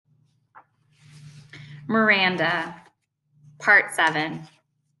Miranda, Part 7,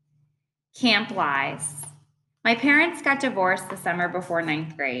 Camp Lies. My parents got divorced the summer before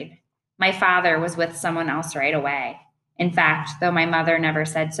ninth grade. My father was with someone else right away. In fact, though my mother never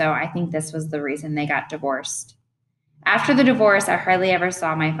said so, I think this was the reason they got divorced. After the divorce, I hardly ever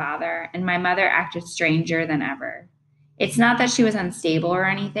saw my father, and my mother acted stranger than ever. It's not that she was unstable or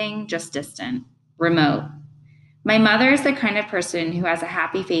anything, just distant, remote. My mother is the kind of person who has a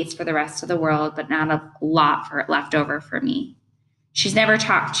happy face for the rest of the world, but not a lot left over for me. She's never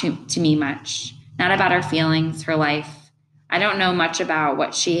talked to me much, not about her feelings, her life. I don't know much about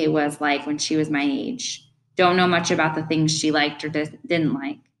what she was like when she was my age. Don't know much about the things she liked or didn't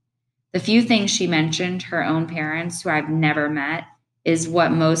like. The few things she mentioned, her own parents, who I've never met,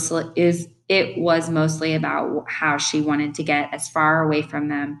 it was mostly about how she wanted to get as far away from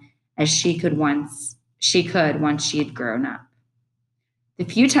them as she could once she had grown up. The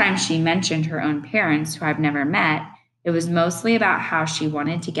few times she mentioned her own parents, who I've never met, it was mostly about how she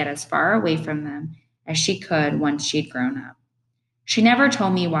wanted to get as far away from them as she could once she'd grown up. She never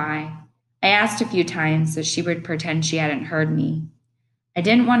told me why. I asked a few times so she would pretend she hadn't heard me. I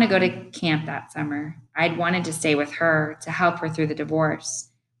didn't want to go to camp that summer. I'd wanted to stay with her to help her through the divorce,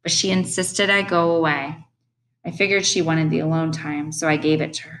 but she insisted I go away. I figured she wanted the alone time, so I gave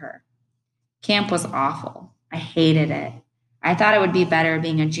it to her. Camp was awful. I hated it. I thought it would be better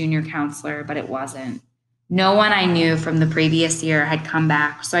being a junior counselor, but it wasn't. No one I knew from the previous year had come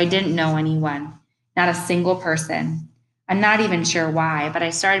back, so I didn't know anyone, not a single person. I'm not even sure why, but I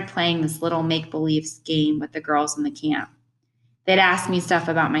started playing this little make-believe game with the girls in the camp. They'd ask me stuff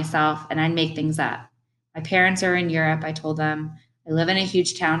about myself, and I'd make things up. My parents are in Europe, I told them. I live in a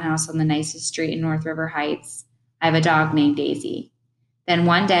huge townhouse on the nicest street in North River Heights. I have a dog named Daisy. Then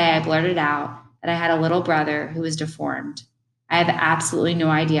one day I blurted out that I had a little brother who was deformed. I have absolutely no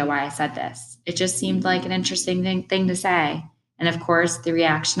idea why I said this. It just seemed like an interesting thing to say. And of course, the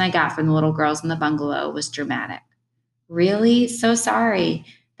reaction I got from the little girls in the bungalow was dramatic. Really? So sorry.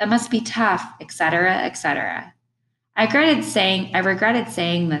 That must be tough, etc., etc. I regretted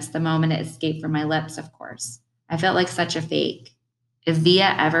saying this the moment it escaped from my lips, of course. I felt like such a fake. If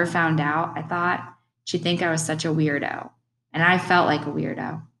Via ever found out, I thought, she'd think I was such a weirdo. And I felt like a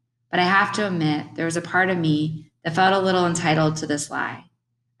weirdo. But I have to admit, there was a part of me that felt a little entitled to this lie.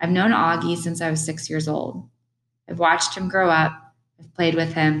 I've known Augie since I was 6 years old. I've watched him grow up. I've played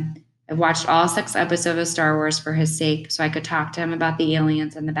with him. I've watched all 6 episodes of Star Wars for his sake so I could talk to him about the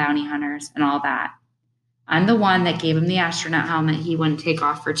aliens and the bounty hunters and all that. I'm the one that gave him the astronaut helmet he wouldn't take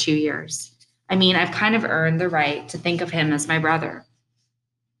off for 2 years. I mean, I've kind of earned the right to think of him as my brother.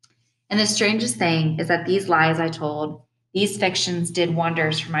 And the strangest thing is that these lies I told, these fictions did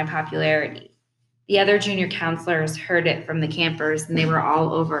wonders for my popularity. The other junior counselors heard it from the campers and they were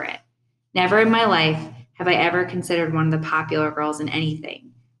all over it. Never in my life have I ever considered one of the popular girls in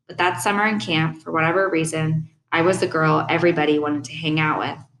anything. But that summer in camp, for whatever reason, I was the girl everybody wanted to hang out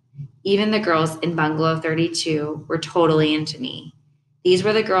with. Even the girls in Bungalow 32 were totally into me. These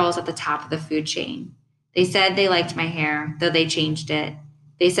were the girls at the top of the food chain. They said they liked my hair, though they changed it.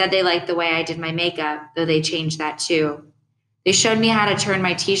 They said they liked the way I did my makeup, though they changed that too. They showed me how to turn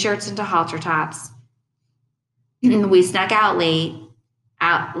my t-shirts into halter tops. We snuck out late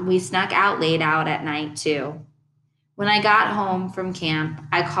out at night too. When I got home from camp,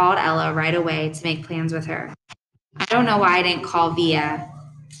 I called Ella right away to make plans with her. I don't know why I didn't call Via.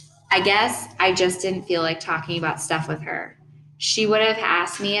 I guess I just didn't feel like talking about stuff with her. She would have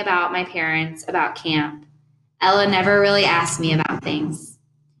asked me about my parents, about camp. Ella never really asked me about things.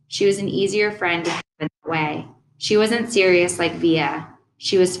 She was an easier friend to have in that way. She wasn't serious like Via.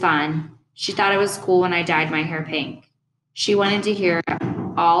 She was fun. She thought it was cool when I dyed my hair pink. She wanted to hear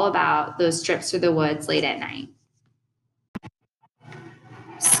all about those trips through the woods late at night.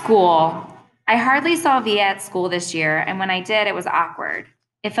 School. I hardly saw Via at school this year, and when I did, it was awkward.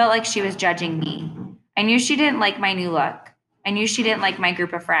 It felt like she was judging me. I knew she didn't like my new look. I knew she didn't like my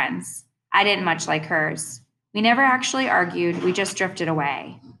group of friends. I didn't much like hers. We never actually argued, we just drifted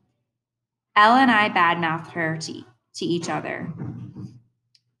away. Ella and I badmouthed her to each other.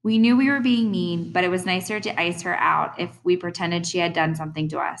 We knew we were being mean, but it was nicer to ice her out if we pretended she had done something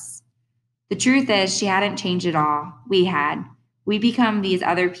to us. The truth is, she hadn't changed at all. We had. We'd become these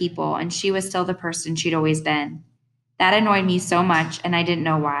other people, and she was still the person she'd always been. That annoyed me so much, and I didn't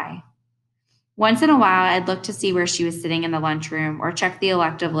know why. Once in a while, I'd look to see where she was sitting in the lunchroom or check the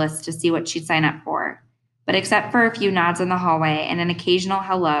elective list to see what she'd sign up for. But except for a few nods in the hallway and an occasional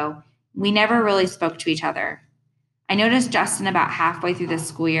hello, we never really spoke to each other. I noticed Justin about halfway through the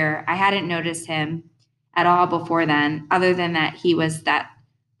school year. I hadn't noticed him at all before then, other than that he was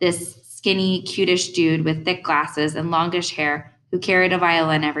this skinny, cutish dude with thick glasses and longish hair who carried a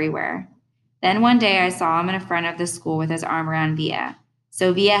violin everywhere. Then one day I saw him in front of the school with his arm around Via.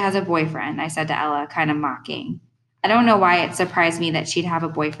 So Via has a boyfriend, I said to Ella, kind of mocking. I don't know why it surprised me that she'd have a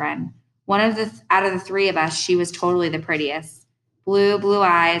boyfriend. Out of the three of us, she was totally the prettiest. Blue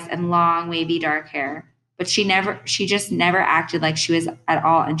eyes and long, wavy dark hair. But she just never acted like she was at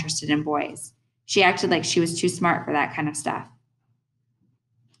all interested in boys. She acted like she was too smart for that kind of stuff.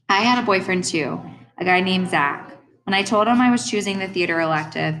 I had a boyfriend too, a guy named Zach. When I told him I was choosing the theater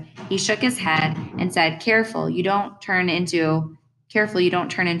elective, he shook his head and said, careful you don't turn into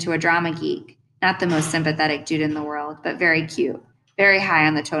a drama geek. Not the most sympathetic dude in the world, but very cute, very high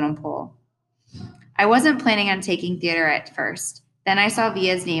on the totem pole. I wasn't planning on taking theater at first. Then I saw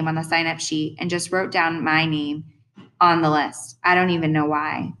Via's name on the sign-up sheet and just wrote down my name on the list. I don't even know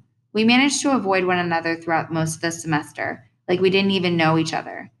why. We managed to avoid one another throughout most of the semester, like we didn't even know each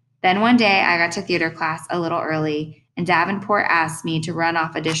other. Then one day I got to theater class a little early, and Davenport asked me to run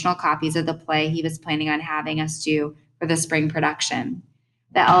off additional copies of the play he was planning on having us do for the spring production,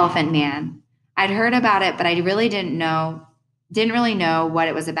 The Elephant Man. I'd heard about it, but I didn't really know what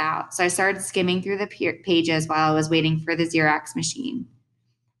it was about. So I started skimming through the pages while I was waiting for the Xerox machine.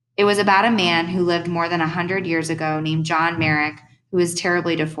 It was about a man who lived more than 100 years ago named John Merrick, who was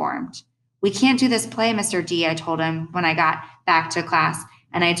terribly deformed. We can't do this play, Mr. D, I told him when I got back to class,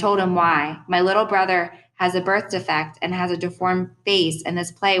 and I told him why. My little brother has a birth defect and has a deformed face, and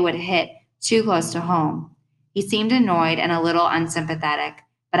this play would hit too close to home. He seemed annoyed and a little unsympathetic,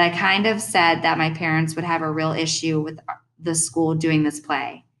 but I kind of said that my parents would have a real issue with the school doing this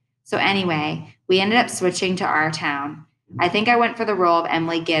play. So anyway, we ended up switching to our town. I think I went for the role of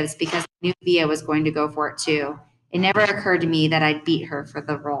Emily Gibbs because I knew Via was going to go for it too. It never occurred to me that I'd beat her for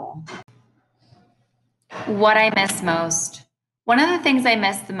the role. What I miss most. One of the things I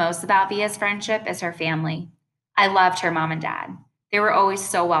miss the most about Via's friendship is her family. I loved her mom and dad. They were always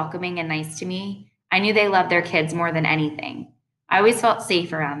so welcoming and nice to me. I knew they loved their kids more than anything. I always felt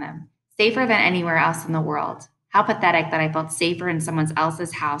safe around them, safer than anywhere else in the world. How pathetic that I felt safer in someone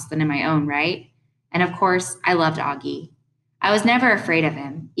else's house than in my own, right? And of course, I loved Augie. I was never afraid of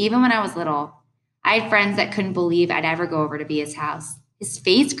him, even when I was little. I had friends that couldn't believe I'd ever go over to Via's house. His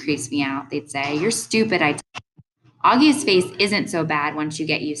face creeps me out, they'd say. You're stupid, I'd say. Augie's face isn't so bad once you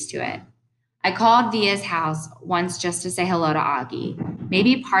get used to it. I called Via's house once just to say hello to Augie.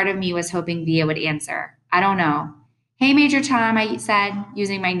 Maybe part of me was hoping Via would answer. I don't know. Hey, Major Tom, I said,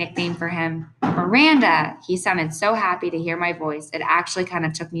 using my nickname for him. Miranda! He sounded so happy to hear my voice, it actually kind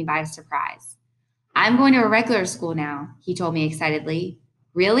of took me by surprise. I'm going to a regular school now, he told me excitedly.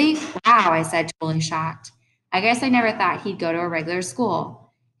 Really? Wow, I said, totally shocked. I guess I never thought he'd go to a regular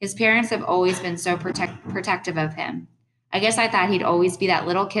school. His parents have always been so protective of him. I guess I thought he'd always be that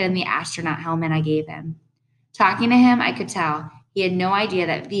little kid in the astronaut helmet I gave him. Talking to him, I could tell he had no idea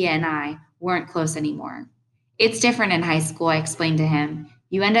that Via and I weren't close anymore. It's different in high school, I explained to him.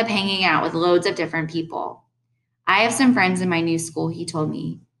 You end up hanging out with loads of different people. I have some friends in my new school, he told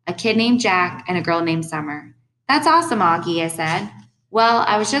me. A kid named Jack and a girl named Summer. That's awesome, Augie, I said. Well,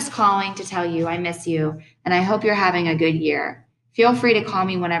 I was just calling to tell you I miss you, and I hope you're having a good year. Feel free to call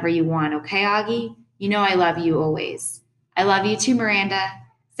me whenever you want, okay, Augie? You know I love you always. I love you too, Miranda.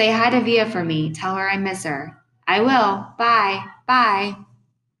 Say hi to Via for me. Tell her I miss her. I will. Bye. Bye.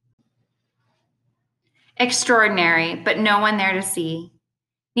 Extraordinary, but no one there to see.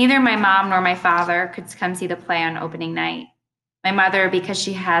 Neither my mom nor my father could come see the play on opening night. My mother, because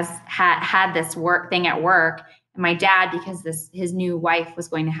she has had this work thing at work, and my dad, because his new wife was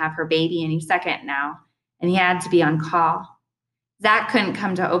going to have her baby any second now, and he had to be on call. Zach couldn't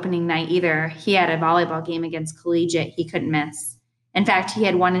come to opening night either. He had a volleyball game against Collegiate he couldn't miss. In fact, he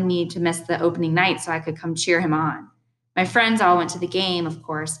had wanted me to miss the opening night so I could come cheer him on. My friends all went to the game, of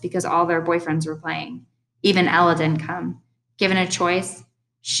course, because all their boyfriends were playing. Even Ella didn't come. Given a choice,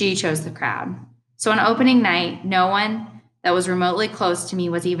 she chose the crowd. So on opening night, no one that was remotely close to me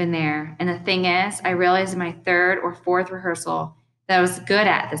was even there. And the thing is, I realized in my third or fourth rehearsal that I was good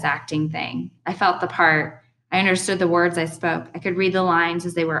at this acting thing. I felt the part. I understood the words I spoke. I could read the lines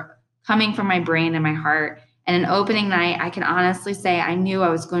as they were coming from my brain and my heart. And an opening night, I can honestly say I knew I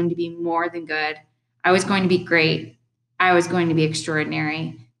was going to be more than good. I was going to be great. I was going to be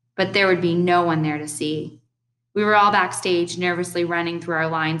extraordinary. But there would be no one there to see. We were all backstage, nervously running through our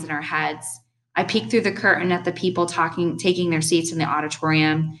lines in our heads. I peeked through the curtain at the people taking their seats in the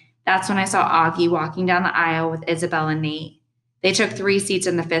auditorium. That's when I saw Augie walking down the aisle with Isabel and Nate. They took 3 seats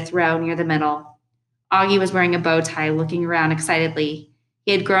in the 5th row near the middle. Augie was wearing a bow tie, looking around excitedly.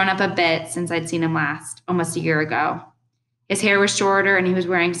 He had grown up a bit since I'd seen him last, almost a year ago. His hair was shorter and he was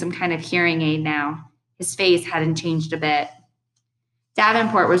wearing some kind of hearing aid now. His face hadn't changed a bit.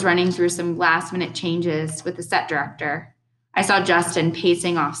 Davenport was running through some last-minute changes with the set director. I saw Justin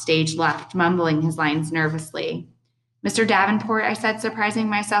pacing off stage left, mumbling his lines nervously. "Mr. Davenport," I said, surprising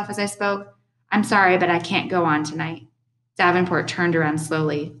myself as I spoke, "I'm sorry, but I can't go on tonight." Davenport turned around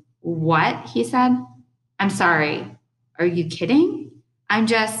slowly. "What?" he said. "I'm sorry. Are you kidding?"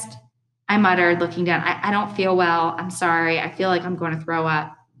 I muttered, looking down. I don't feel well. I'm sorry. I feel like I'm going to throw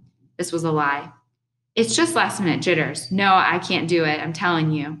up." This was a lie. "It's just last-minute jitters. No, I can't do it. I'm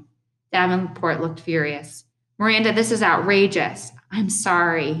telling you." Davenport looked furious. "Miranda, this is outrageous." "I'm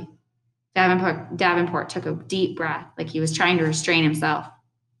sorry." Davenport took a deep breath, like he was trying to restrain himself.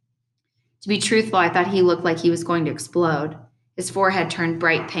 To be truthful, I thought he looked like he was going to explode. His forehead turned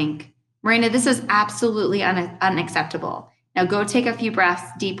bright pink. "Miranda, this is absolutely unacceptable. Now go take a few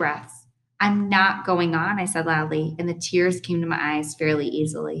deep breaths." "I'm not going on," I said loudly, and the tears came to my eyes fairly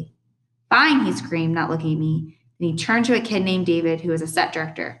easily. "Fine," he screamed, not looking at me. Then he turned to a kid named David, who was a set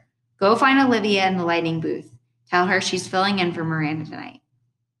director. "Go find Olivia in the lighting booth. Tell her she's filling in for Miranda tonight."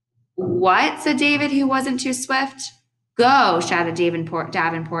 "What?" said David, who wasn't too swift. "Go," shouted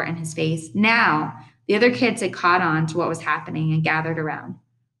Davenport in his face. "Now." The other kids had caught on to what was happening and gathered around.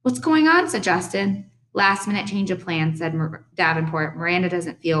 "What's going on?" said Justin. "Last-minute change of plans," said Davenport. "Miranda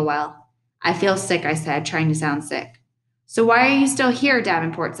doesn't feel well." "I feel sick," I said, trying to sound sick. "So why are you still here?"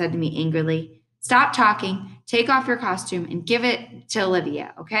 Davenport said to me angrily. "Stop talking, take off your costume, and give it to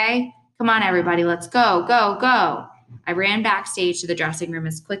Olivia, okay? Come on, everybody, let's go, go, go." I ran backstage to the dressing room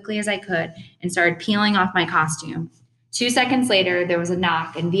as quickly as I could and started peeling off my costume. 2 seconds later, there was a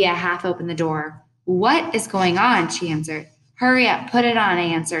knock, and Via half opened the door. "What is going on?" she answered. "Hurry up, put it on," I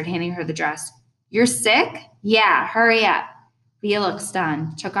answered, handing her the dress. "You're sick?" "Yeah, hurry up." Via looked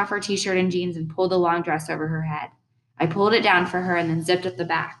stunned, took off her t-shirt and jeans, and pulled the long dress over her head. I pulled it down for her and then zipped up the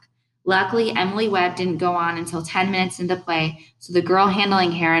back. Luckily, Emily Webb didn't go on until 10 minutes into play, so the girl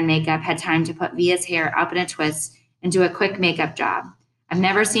handling hair and makeup had time to put Via's hair up in a twist and do a quick makeup job. I've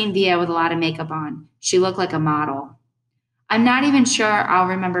never seen Via with a lot of makeup on. She looked like a model. "I'm not even sure I'll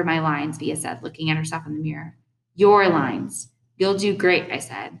remember my lines," Via said, looking at herself in the mirror. "Your lines." "You'll do great," I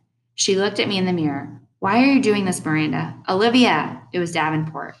said. She looked at me in the mirror. "Why are you doing this, Miranda?" "Olivia." It was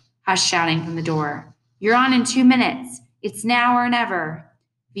Davenport. Hush shouting from the door. "You're on in 2 minutes. It's now or never."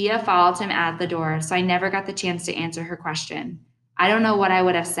 Via followed him out the door, so I never got the chance to answer her question. I don't know what I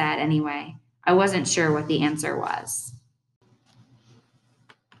would have said anyway. I wasn't sure what the answer was.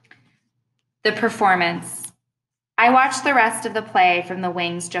 The performance. I watched the rest of the play from the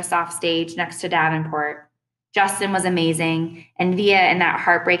wings just off stage next to Davenport. Justin was amazing, and Via in that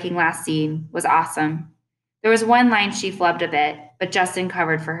heartbreaking last scene was awesome. There was one line she flubbed a bit, but Justin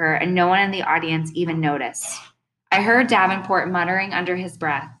covered for her, and no one in the audience even noticed. I heard Davenport muttering under his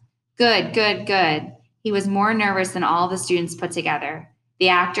breath, "Good, good, good." He was more nervous than all the students put together. The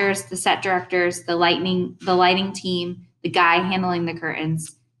actors, the set directors, the lighting team, the guy handling the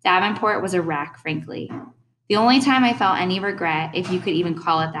curtains. Davenport was a wreck, frankly. The only time I felt any regret, if you could even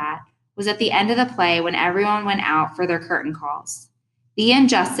call it that, was at the end of the play when everyone went out for their curtain calls. Thea and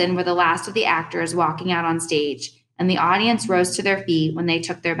Justin were the last of the actors walking out on stage, and the audience rose to their feet when they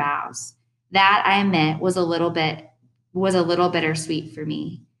took their bows. That, I admit, was a little bittersweet for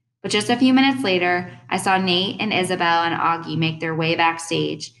me. But just a few minutes later, I saw Nate and Isabel and Augie make their way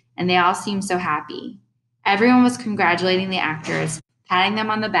backstage, and they all seemed so happy. Everyone was congratulating the actors, patting them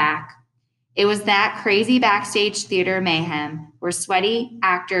on the back. It was that crazy backstage theater mayhem where sweaty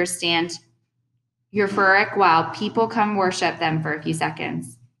actors stand euphoric while people come worship them for a few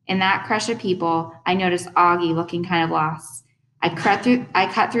seconds. In that crush of people, I noticed Augie looking kind of lost. I cut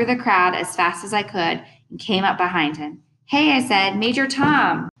through the crowd as fast as I could and came up behind him. "Hey," I said, "Major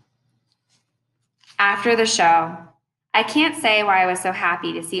Tom." After the show, I can't say why I was so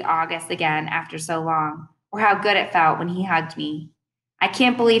happy to see August again after so long, or how good it felt when he hugged me. "I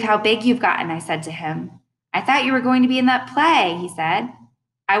can't believe how big you've gotten," I said to him. "I thought you were going to be in that play," he said.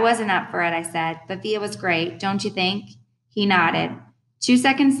 "I wasn't up for it," I said, "but Via was great, don't you think?" He nodded. 2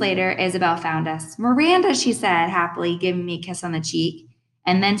 seconds later, Isabel found us. "Miranda," she said, happily giving me a kiss on the cheek.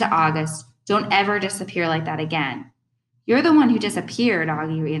 And then to August, "Don't ever disappear like that again." "You're the one who disappeared,"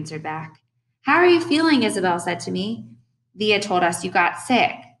 Augie answered back. "How are you feeling?" Isabel said to me. "Via told us you got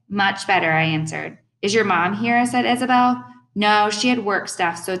sick." "Much better," I answered. "Is your mom here?" said Isabel. "No, she had work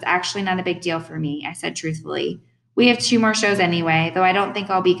stuff, so it's actually not a big deal for me," I said truthfully. "We have 2 more shows anyway, though I don't think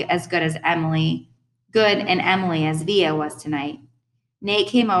I'll be as good and Emily as Via was tonight." Nate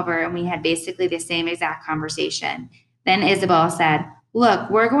came over and we had basically the same exact conversation. Then Isabel said, "Look,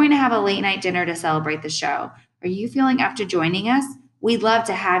 we're going to have a late night dinner to celebrate the show. Are you feeling up to joining us? We'd love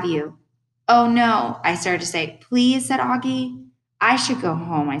to have you. Oh no, I started to say. Please, said Augie. I should go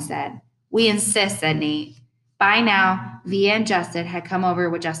home, I said. We insist, said Nate. By now, Via and Justin had come over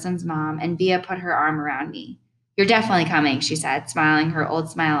with Justin's mom, and Via put her arm around me. You're definitely coming, she said, smiling her old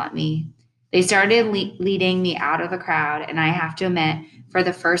smile at me. They started leading me out of the crowd, and I have to admit, for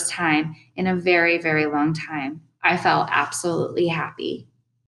the first time in a very, very long time, I felt absolutely happy.